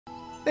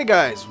Hey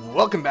guys,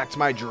 welcome back to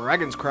my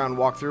Dragon's Crown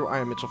walkthrough. I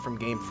am Mitchell from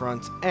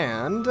Gamefront,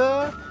 and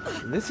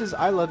this is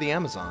I Love the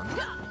Amazon.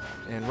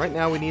 And right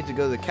now we need to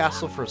go to the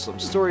castle for some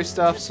story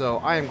stuff, so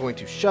I am going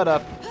to shut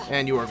up,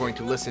 and you are going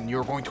to listen.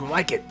 You're going to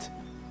like it.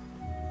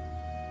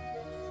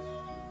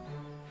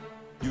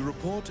 You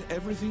report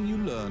everything you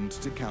learned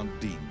to Count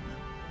Dean.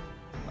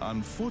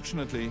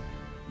 Unfortunately,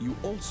 you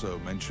also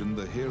mention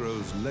the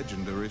hero's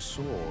legendary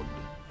sword.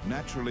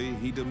 Naturally,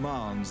 he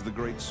demands the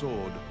great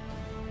sword,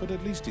 but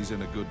at least he's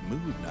in a good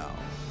mood now.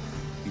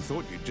 He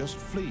thought you'd just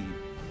flee,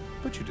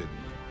 but you didn't.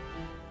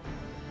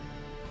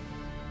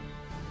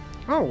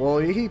 Oh, well,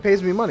 he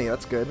pays me money.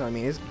 That's good. I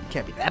mean, it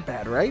can't be that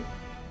bad, right?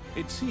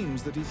 It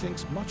seems that he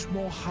thinks much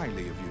more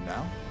highly of you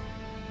now.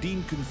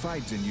 Dean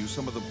confides in you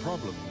some of the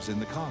problems in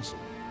the castle.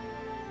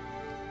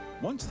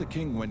 Once the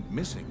king went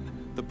missing,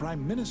 the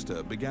Prime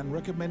Minister began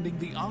recommending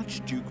the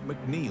Archduke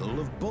MacNeil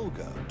of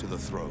Bulgar to the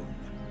throne.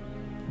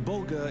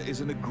 Bulgar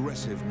is an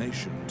aggressive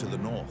nation to the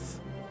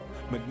north.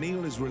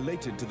 MacNeil is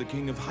related to the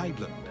King of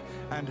Hydeland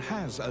and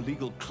has a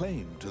legal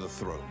claim to the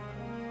throne.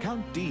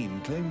 Count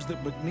Dean claims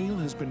that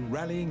MacNeil has been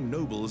rallying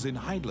nobles in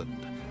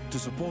Hydeland to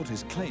support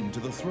his claim to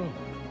the throne.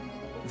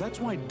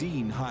 That's why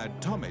Dean hired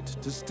Tommet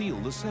to steal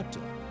the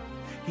scepter.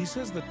 He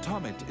says that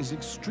Tommet is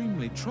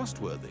extremely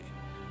trustworthy,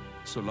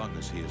 so long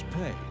as he is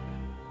paid.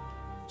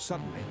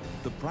 Suddenly,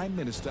 the Prime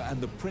Minister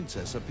and the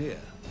Princess appear.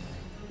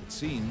 It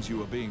seems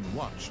you are being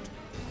watched.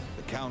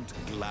 The Count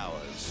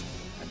glowers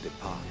and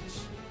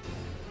departs.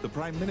 The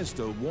Prime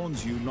Minister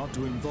warns you not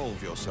to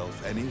involve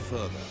yourself any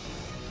further.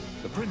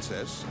 The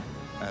Princess,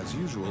 as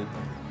usual,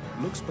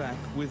 looks back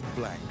with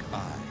blank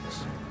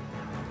eyes.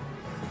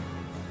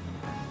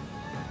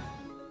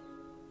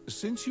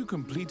 Since you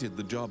completed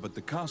the job at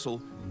the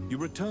castle, you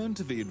return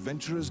to the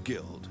Adventurers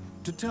Guild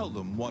to tell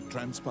them what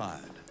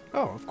transpired.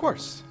 Oh, of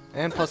course.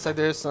 And plus,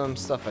 there's some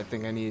stuff I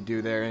think I need to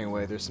do there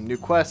anyway. There's some new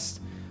quests.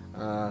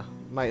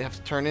 Might have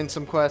to turn in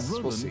some quests.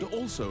 We'll see.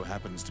 Roland also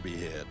happens to be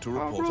here to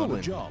report on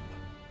a job.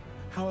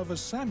 However,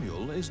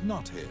 Samuel is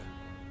not here.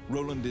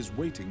 Roland is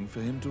waiting for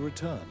him to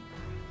return.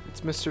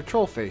 It's Mr.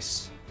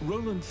 Trollface.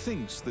 Roland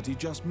thinks that he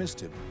just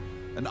missed him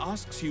and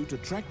asks you to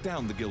track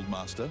down the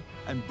Guildmaster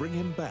and bring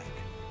him back.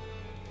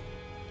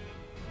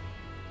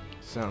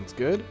 Sounds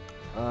good.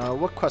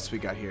 What quests we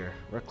got here?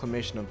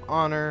 Reclamation of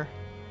Honor.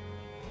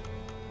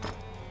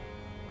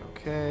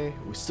 Okay,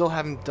 we still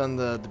haven't done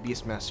the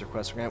Beastmaster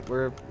quest.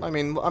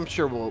 I'm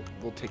sure we'll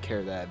take care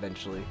of that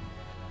eventually.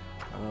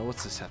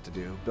 What's this have to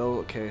do? Bill,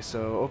 okay,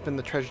 so open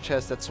the treasure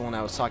chest. That's the one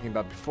I was talking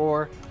about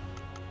before.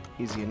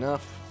 Easy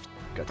enough.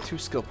 Got 2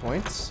 skill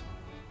points.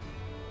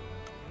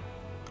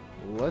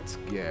 Let's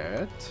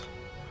get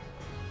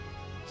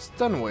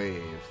Stun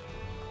Wave.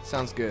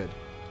 Sounds good.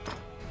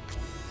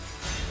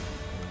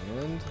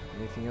 And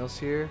anything else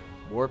here?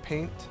 War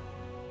Paint.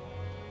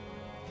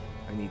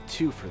 I need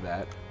 2 for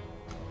that.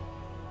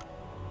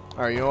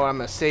 Alright, you know what? I'm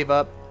going to save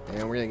up,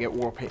 and we're going to get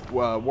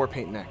War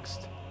Paint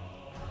next.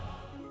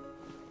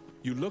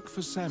 You look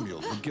for Samuel,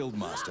 the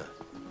Guildmaster.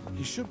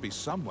 He should be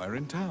somewhere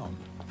in town.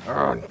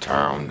 In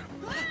town.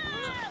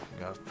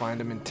 Gotta find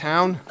him in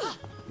town.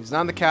 He's not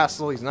in the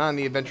castle. He's not in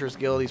the Adventurers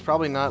Guild. He's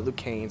probably not at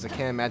Lucane's. I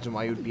can't imagine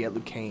why he would be at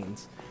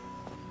Lucane's.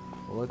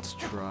 Well, let's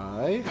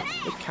try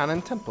the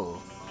Cannon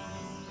Temple.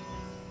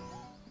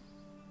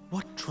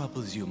 What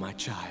troubles you, my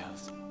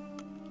child?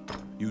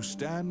 You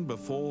stand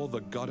before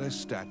the goddess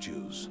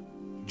statues,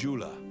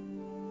 Jula,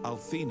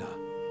 Althena,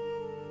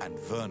 and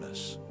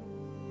Vernus.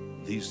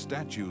 These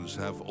statues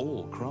have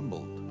all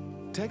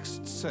crumbled.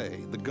 Texts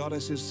say the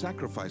goddesses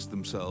sacrificed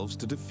themselves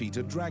to defeat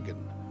a dragon,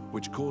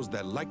 which caused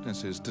their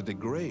likenesses to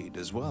degrade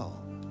as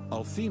well.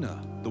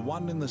 Althena, the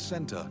one in the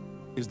center,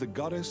 is the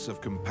goddess of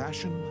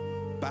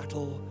compassion,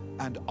 battle,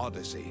 and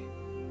odyssey,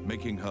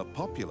 making her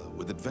popular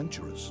with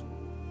adventurers.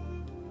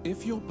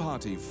 If your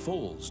party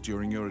falls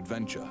during your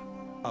adventure,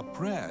 a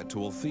prayer to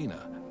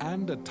Althena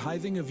and a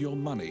tithing of your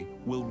money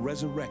will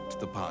resurrect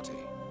the party.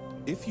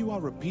 If you are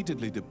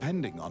repeatedly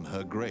depending on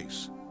her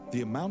grace,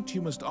 the amount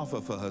you must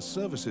offer for her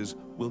services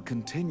will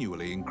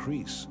continually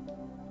increase.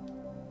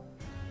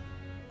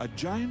 A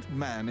giant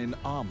man in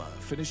armor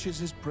finishes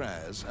his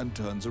prayers and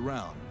turns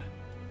around.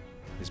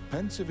 His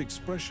pensive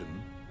expression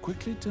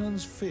quickly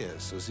turns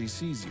fierce as he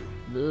sees you.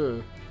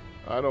 Ugh,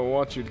 I don't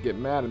want you to get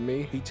mad at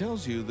me. He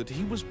tells you that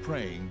he was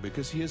praying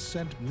because he has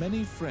sent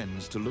many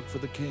friends to look for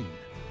the king,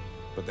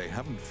 but they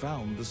haven't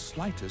found the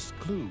slightest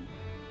clue.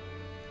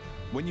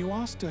 When you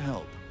ask to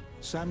help,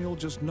 Samuel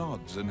just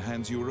nods and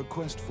hands you a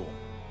request form.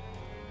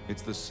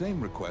 It's the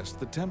same request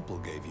the temple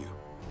gave you.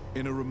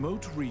 In a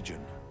remote region,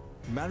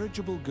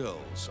 marriageable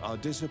girls are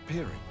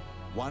disappearing,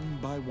 one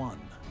by one.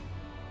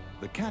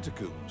 The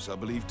catacombs are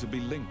believed to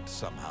be linked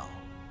somehow.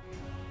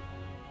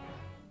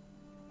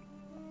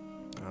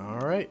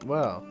 Alright,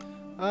 well,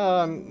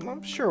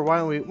 I'm sure, why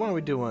don't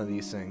we do one of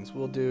these things?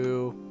 We'll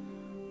do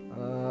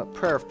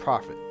Prayer of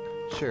Prophet.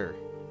 Sure.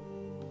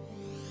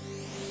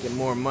 Get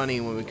more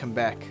money when we come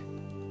back.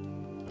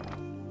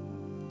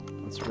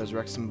 Let's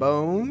resurrect some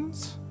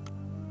bones.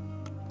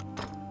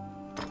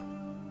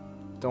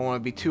 Don't want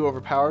to be too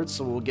overpowered,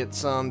 so we'll get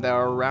some that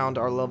are around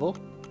our level.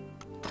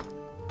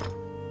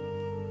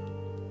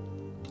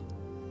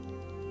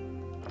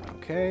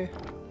 Okay.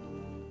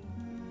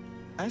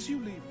 As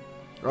you leave,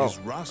 Oh, his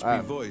raspy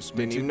I voice didn't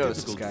makes even it notice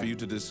this difficult guy. for you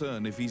to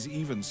discern if he's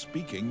even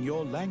speaking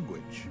your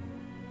language.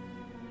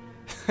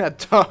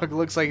 That dog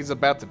looks like he's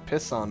about to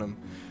piss on him.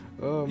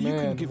 Oh You man,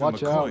 can give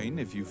watch him a out. coin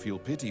if you feel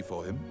pity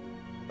for him.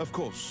 Of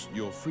course,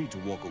 you're free to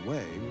walk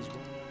away as well.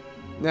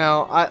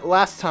 Now,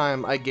 last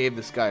time I gave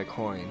this guy a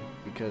coin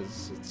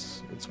because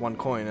it's one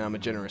coin and I'm a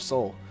generous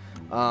soul.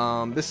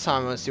 This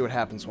time I'm gonna see what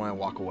happens when I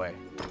walk away.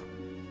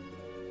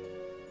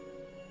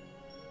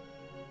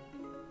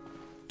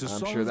 To I'm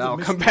solve sure the that'll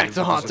come mystery back of to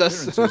the haunt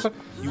us. disappearances,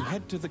 you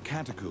head to the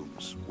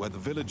catacombs, where the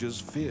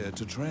villagers fear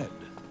to tread.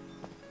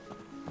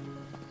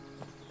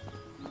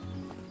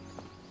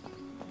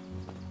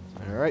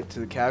 Alright, to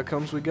the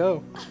catacombs we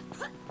go.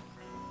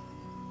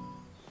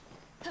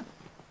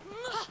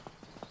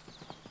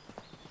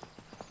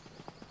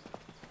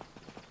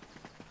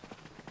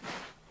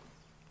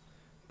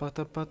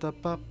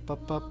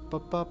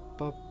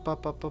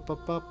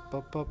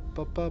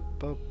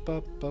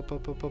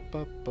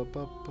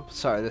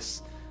 Sorry,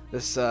 this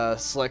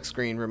select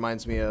screen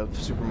reminds me of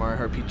Super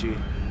Mario RPG.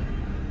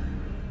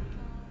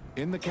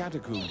 In the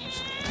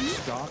catacombs,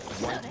 stark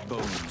white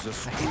bones are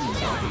strewn on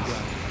the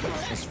ground,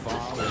 as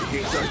far as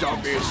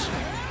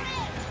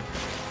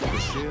the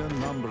sheer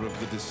number of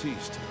the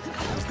deceased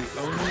is the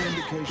only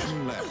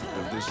indication left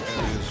of this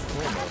area's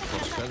former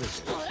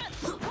prosperity.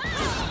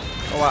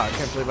 Oh wow, I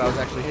can't believe I was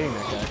actually hitting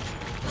that guy.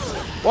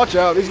 Watch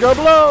out, he's going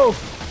below!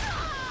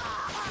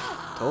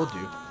 Told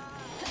you.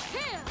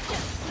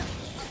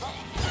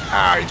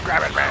 Ah, he's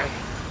grabbing me!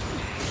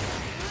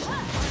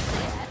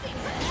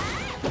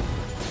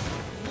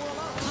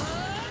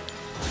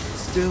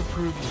 Still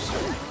prove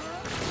yourself.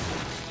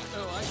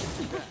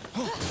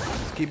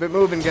 Let's keep it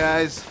moving,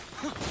 guys.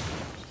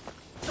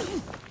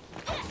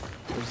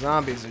 Those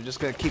zombies are just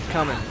gonna keep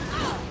coming.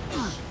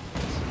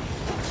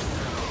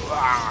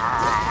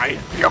 Ah, he's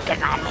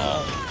puking on me.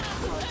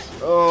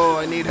 Oh,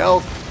 I need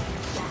health.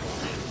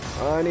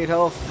 I need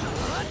health.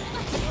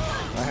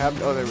 I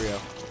have. Oh, there we go.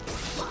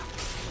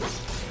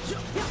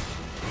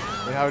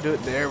 Wait, how do I do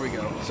it? There we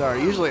go.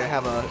 Sorry, usually I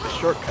have a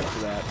shortcut for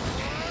that.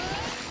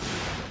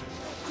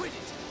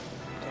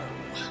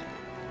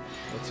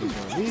 Let's use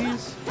one of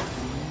these.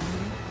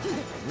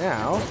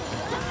 Now,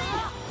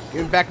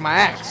 give me back my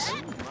axe.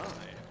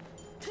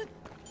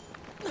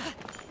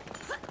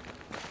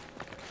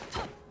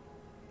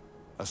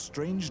 A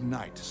strange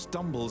knight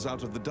stumbles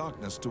out of the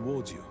darkness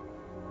towards you.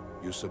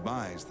 You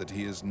surmise that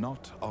he is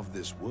not of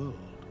this world.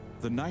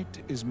 The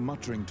knight is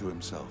muttering to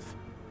himself,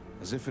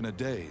 as if in a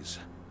daze.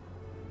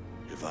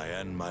 If I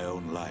end my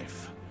own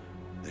life,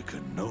 they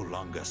can no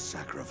longer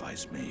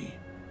sacrifice me.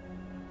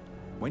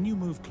 When you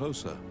move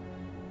closer,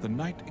 the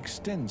knight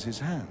extends his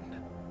hand.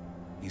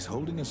 He's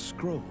holding a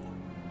scroll.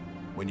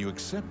 When you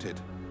accept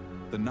it,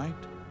 the knight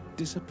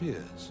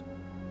disappears.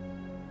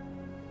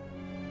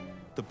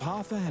 The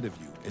path ahead of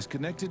you is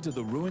connected to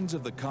the ruins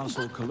of the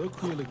castle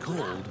colloquially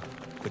called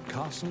the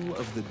Castle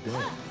of the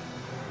Dead.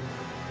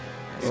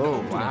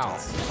 Oh wow,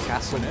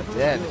 Castle of the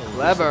Dead,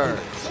 clever.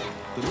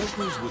 The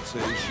locals would say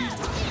she's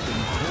been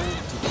told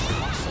to the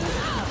Castle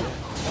of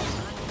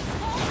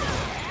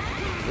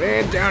the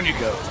Dead. And down you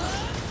go.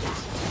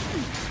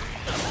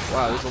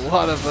 Wow, there's a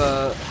lot of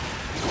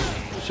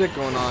shit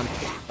going on.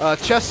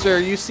 Chester,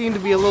 you seem to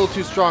be a little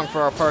too strong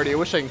for our party. I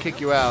wish I can kick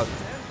you out.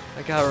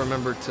 I gotta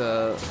remember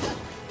to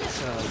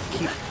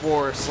keep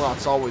 4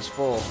 slots always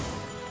full.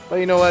 But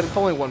you know what? If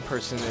only one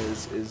person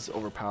is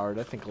overpowered,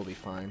 I think we'll be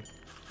fine.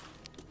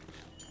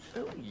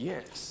 Oh,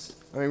 yes.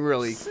 I mean,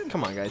 really,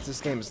 come on, guys. This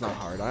game is not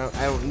hard. I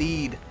don't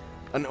need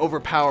an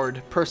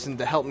overpowered person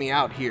to help me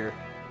out here.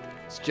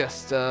 It's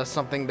just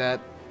something that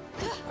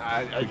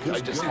I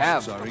just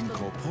have. Ghosts are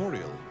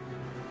incorporeal.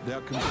 They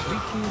are completely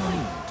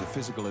immune to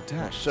physical I'll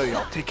attacks. show you.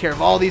 I'll take care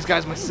of all these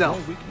guys Their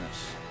myself.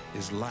 weakness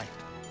is light.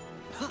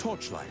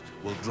 Torchlight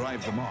will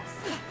drive them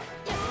off.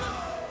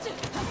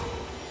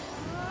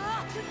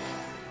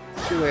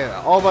 See, look at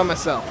that, all by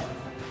myself.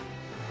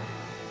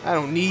 I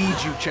don't need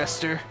you,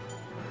 Chester.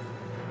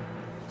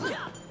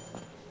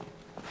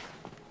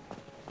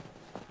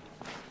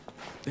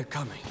 They're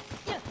coming.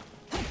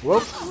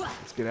 Whoop.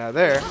 Let's get out of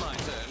there.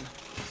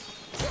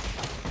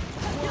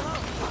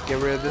 Get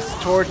rid of this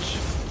torch.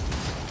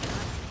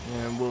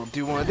 And we'll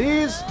do one of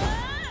these.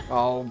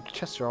 Oh,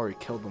 Chester already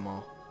killed them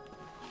all.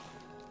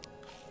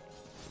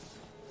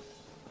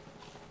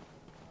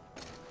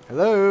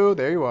 Hello,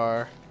 there you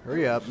are.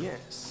 Hurry up.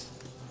 Yes.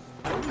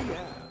 Oh,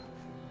 yeah.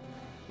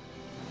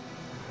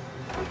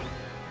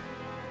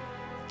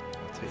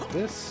 I'll take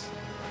this.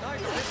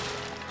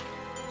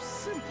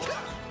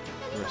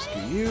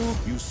 Rescue you.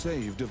 You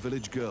saved a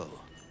village girl.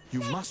 You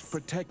must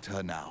protect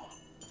her now.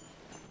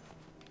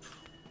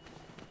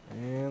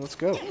 And let's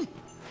go.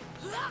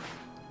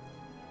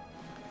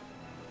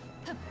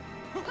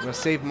 I'm gonna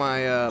save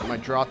my my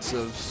draughts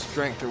of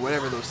strength or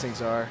whatever those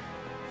things are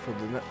for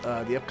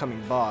the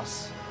upcoming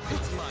boss.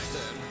 It's my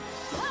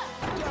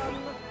turn.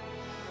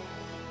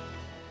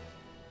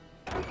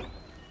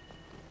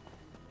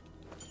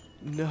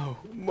 No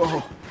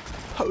more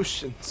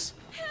potions.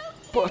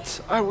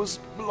 But I was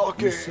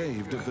blocking. You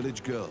saved a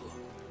village girl.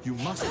 You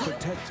must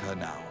protect her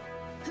now.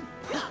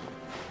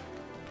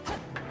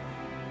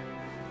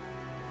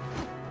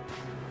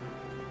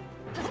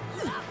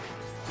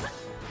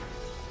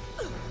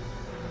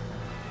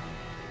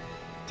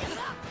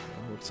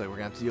 Looks like we're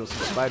gonna have to deal with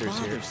some spiders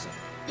here.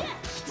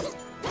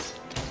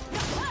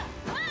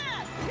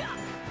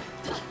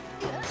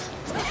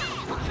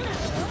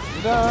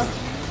 Ta-da!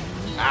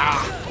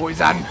 Ah,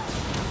 poison!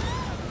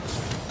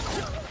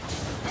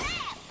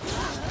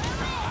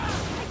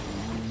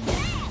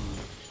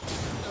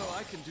 Oh,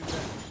 I can do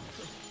that.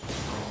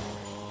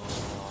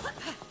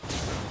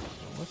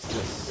 What's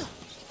this?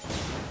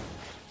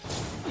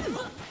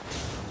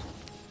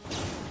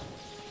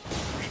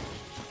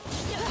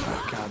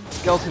 Oh god,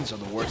 skeletons are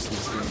the worst in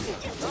this game.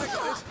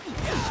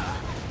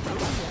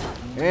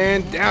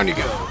 And down you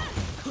go.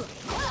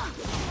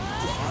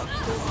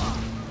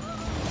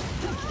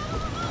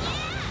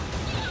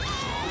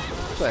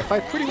 So I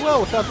fight pretty well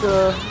without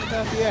the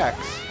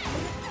axe.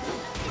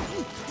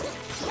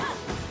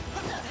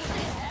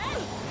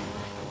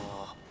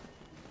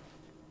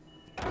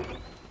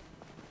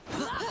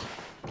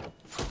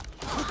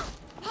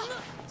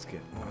 Let's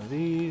get one of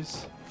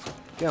these.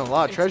 Getting a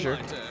lot of treasure.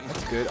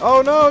 That's good.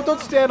 Oh no! Don't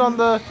stand on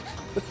the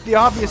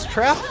obvious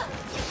trap.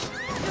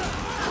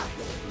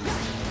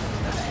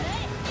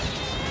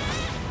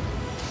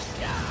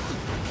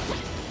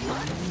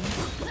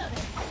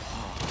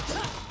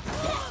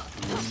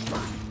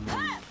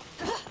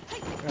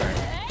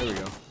 Alright, there we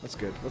go. That's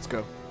good. Let's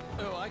go.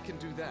 Oh, I can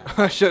do that.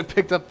 I should have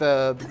picked up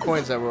the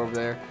coins that were over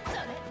there.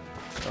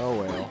 Oh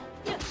well.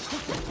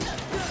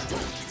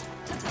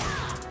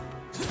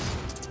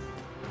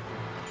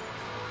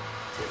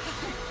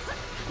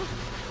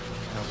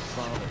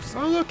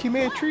 Oh look, he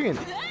made a tree in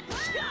it.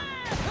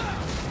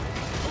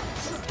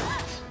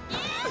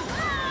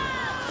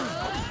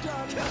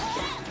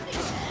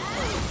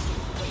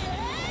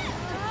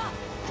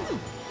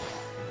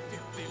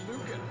 Filthy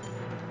lucre.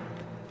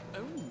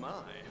 Oh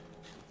my.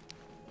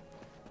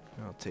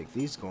 I'll take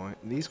these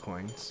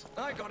coins.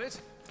 I got it.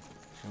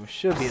 And we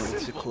should be able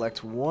to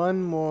collect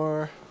one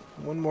more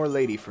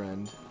lady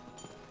friend.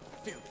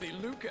 Filthy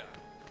lucre.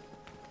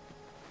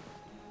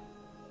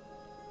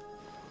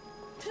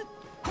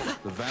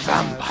 The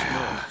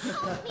vampire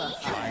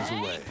flies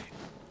away.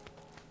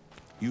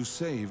 You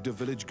saved a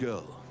village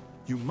girl.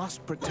 You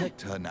must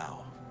protect her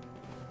now.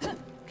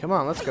 Come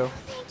on, let's go.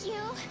 Thank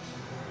you.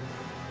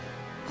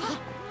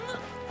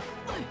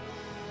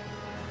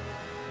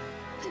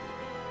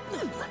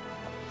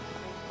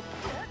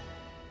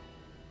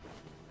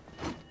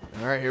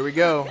 Alright, here we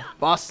go.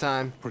 Boss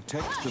time.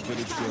 Protect the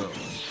village girl.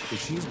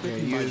 If she's Gonna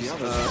bitten by use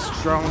the others,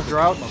 strong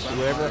drought,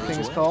 whatever that thing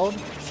is called.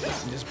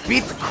 And just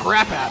beat the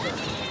crap out of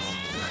her.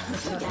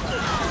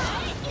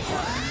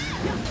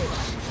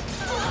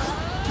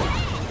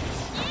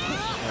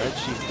 Alright,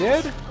 she's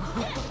dead.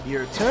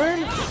 Your turn.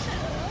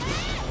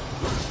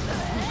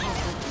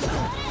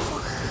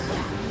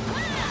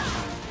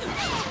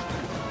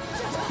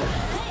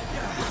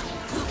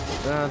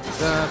 Da,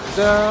 da,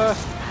 da.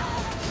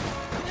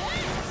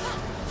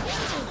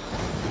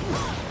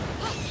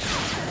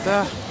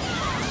 Da.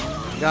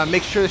 Gotta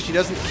make sure that she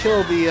doesn't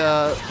kill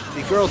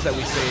the girls that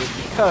we saved,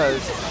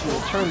 because she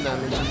will turn them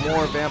into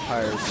more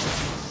vampires.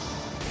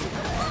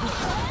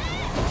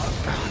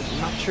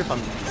 I'm not sure if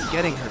I'm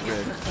getting her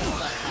good.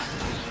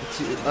 Let's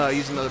see,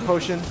 use another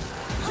potion.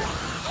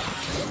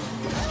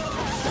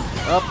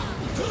 Up.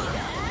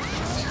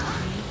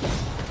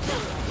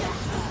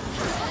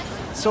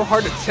 It's so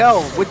hard to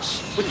tell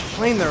which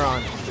plane they're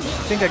on. I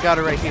think I got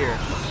it right here.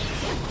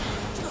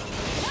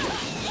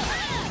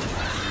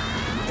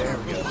 There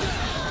we go.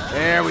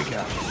 There we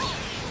go.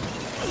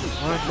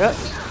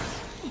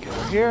 Get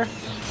over here.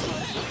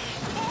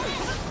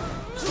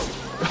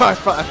 Oh, I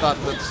thought that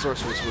the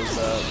sorceress was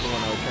the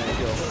one I was trying to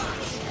kill.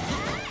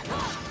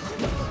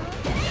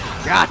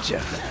 Gotcha.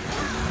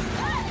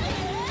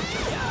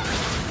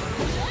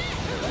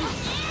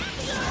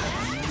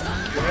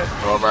 Get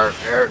over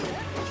here.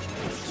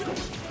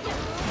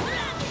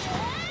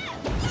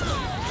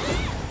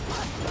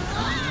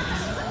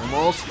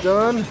 Almost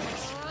done.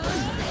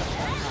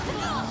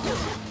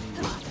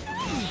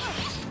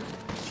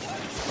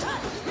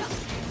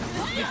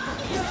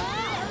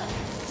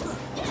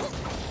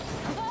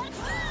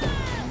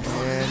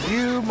 And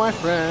you, my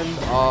friend,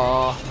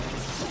 are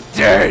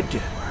dead.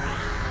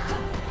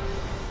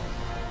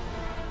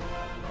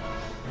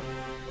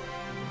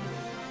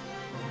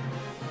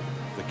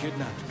 the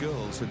kidnapped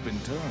girls had been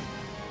turned.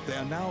 They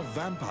are now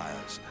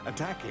vampires,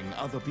 attacking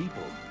other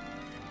people.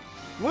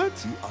 What?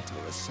 You utter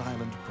a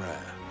silent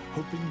prayer,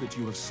 hoping that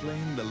you have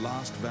slain the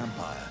last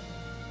vampire,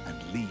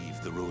 and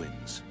leave the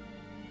ruins.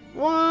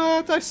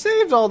 What? I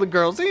saved all the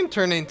girls. They didn't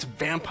turn into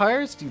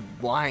vampires, you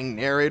lying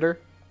narrator.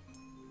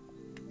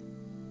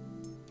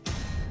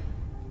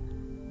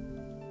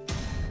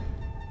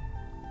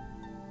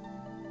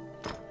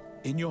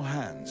 In your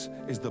hands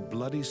is the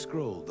bloody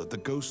scroll that the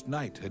Ghost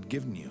Knight had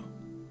given you.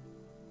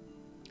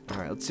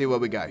 Alright, let's see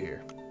what we got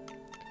here.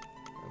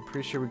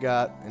 Pretty sure we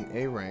got an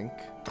A rank.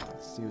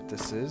 Let's see what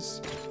this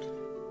is.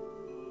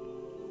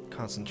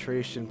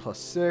 Concentration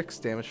 +6,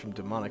 damage from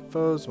demonic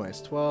foes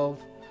 -12.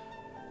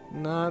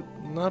 Not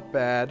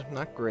bad,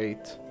 not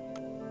great.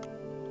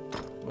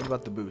 What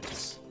about the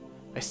boots?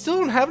 I still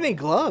don't have any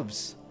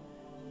gloves.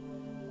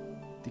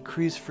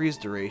 Decrease freeze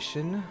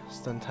duration,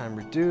 stun time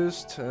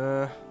reduced.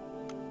 I'll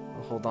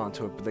hold on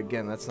to it, but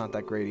again, that's not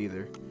that great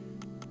either.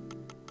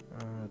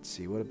 Let's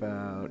see, what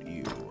about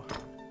you?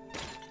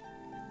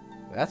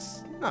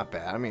 That's not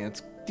bad. I mean,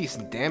 it's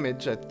decent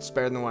damage. It's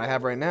better than what I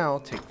have right now. I'll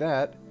take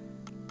that.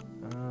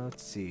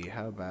 Let's see,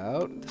 how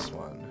about this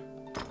one?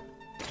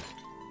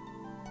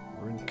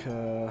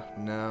 Rinka.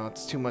 No,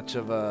 it's too much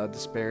of a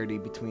disparity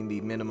between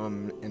the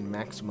minimum and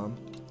maximum.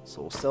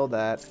 So we'll sell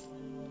that.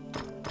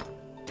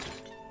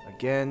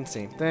 Again,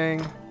 same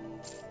thing.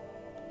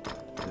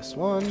 This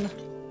one.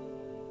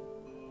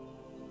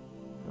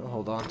 I'll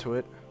hold on to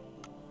it.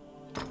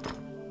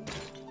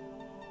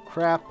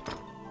 Crap.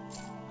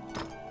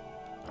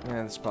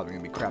 And it's probably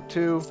going to be crap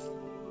too.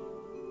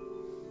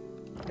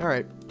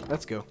 Alright,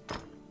 let's go.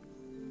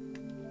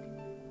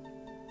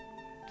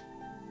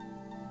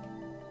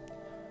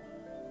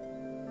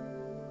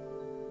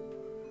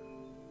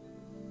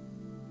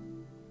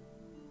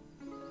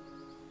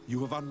 You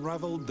have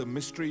unraveled the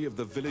mystery of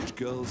the village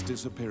girls'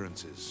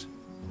 disappearances.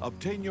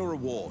 Obtain your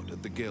reward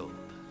at the guild.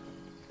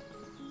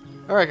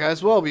 Alright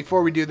guys, well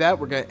before we do that,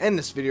 we're going to end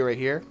this video right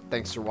here.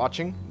 Thanks for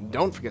watching.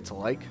 Don't forget to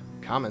like,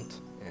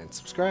 comment, and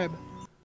subscribe.